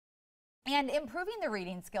And improving the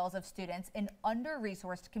reading skills of students in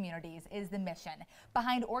under-resourced communities is the mission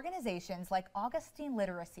behind organizations like Augustine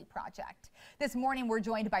Literacy Project. This morning, we're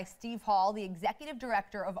joined by Steve Hall, the Executive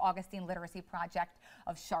Director of Augustine Literacy Project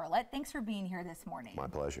of Charlotte. Thanks for being here this morning. My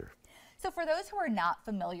pleasure. So for those who are not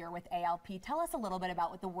familiar with ALP, tell us a little bit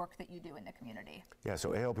about the work that you do in the community. Yeah,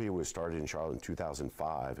 so ALP was started in Charlotte in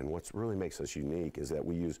 2005, and what really makes us unique is that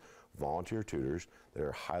we use volunteer tutors that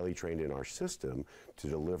are highly trained in our system to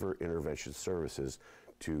deliver intervention services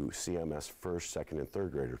to CMS first, second, and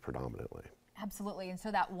third graders predominantly. Absolutely, and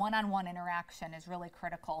so that one-on-one interaction is really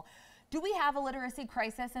critical. Do we have a literacy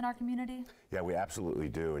crisis in our community? Yeah, we absolutely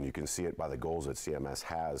do, and you can see it by the goals that CMS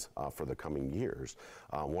has for the coming years.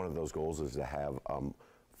 One of those goals is to have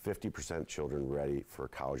 50% children ready for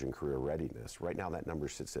college and career readiness. Right now that number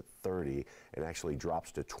sits at 30 and actually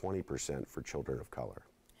drops to 20% for children of color.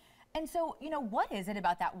 And so, what is it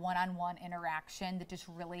about that one-on-one interaction that just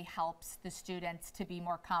really helps the students to be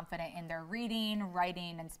more confident in their reading,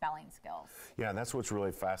 writing, and spelling skills? Yeah, and that's what's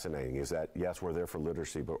really fascinating is that, yes, we're there for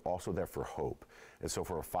literacy, but also there for hope. And so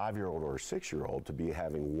for a 5-year-old or a 6-year-old to be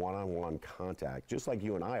having one-on-one contact, just like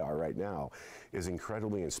you and I are right now, is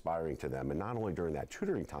incredibly inspiring to them. And not only during that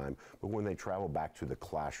tutoring time, but when they travel back to the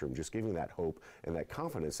classroom, just giving that hope and that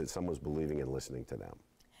confidence that someone's believing and listening to them.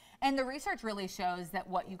 And the research really shows that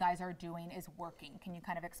what you guys are doing is working. Can you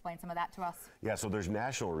kind of explain some of that to us? Yeah, so there's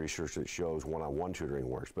national research that shows one-on-one tutoring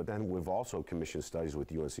works, but then we've also commissioned studies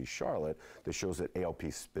with UNC Charlotte that shows that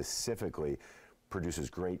ALP specifically produces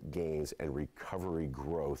great gains and recovery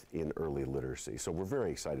growth in early literacy. So we're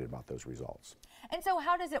very excited about those results. And so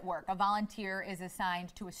how does it work? A volunteer is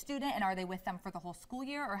assigned to a student, and are they with them for the whole school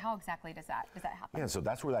year, or how exactly does that happen? Yeah, so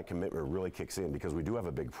that's where that commitment really kicks in, because we do have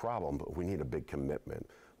a big problem, but we need a big commitment.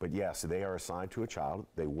 But yes, they are assigned to a child.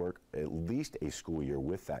 They work at least a school year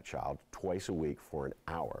with that child twice a week for an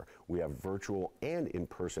hour. We have virtual and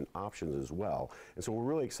in-person options as well. And so we're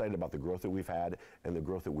really excited about the growth that we've had and the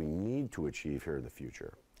growth that we need to achieve here in the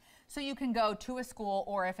future. So you can go to a school,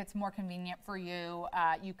 or if it's more convenient for you,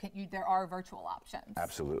 there are virtual options.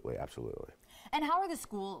 Absolutely, absolutely. And how are the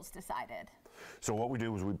schools decided? So what we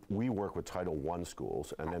do is we work with Title I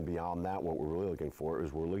schools, and then beyond that, what we're really looking for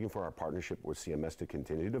is we're looking for our partnership with CMS to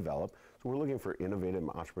continue to develop. So we're looking for innovative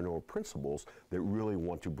entrepreneurial principals that really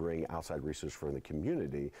want to bring outside research from the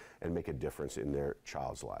community and make a difference in their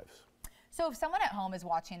child's lives. So if someone at home is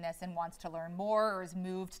watching this and wants to learn more or is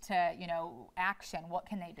moved to, action, what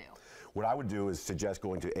can they do? What I would do is suggest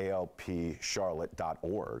going to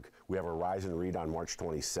alpcharlotte.org. We have a Rise and Read on March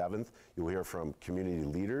 27th. You'll hear from community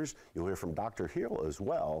leaders. You'll hear from Dr. Hill as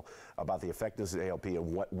well about the effectiveness of ALP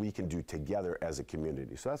and what we can do together as a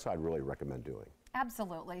community. So that's what I'd really recommend doing.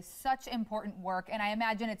 Absolutely. Such important work. And I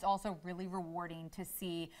imagine it's also really rewarding to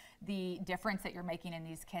see the difference that you're making in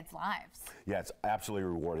these kids' lives. Yeah, it's absolutely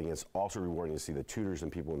rewarding. It's also rewarding to see the tutors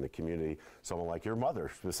and people in the community, someone like your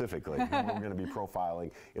mother specifically, who we're going to be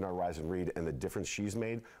profiling in our Rise and Read, and the difference she's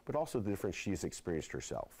made, but also the difference she's experienced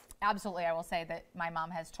herself. Absolutely. I will say that my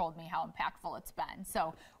mom has told me how impactful it's been.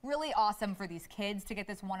 So really awesome for these kids to get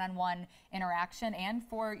this one-on-one interaction, and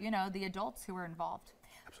for, the adults who are involved.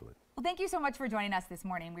 Absolutely. Well, thank you so much for joining us this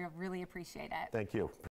morning. We really appreciate it. Thank you.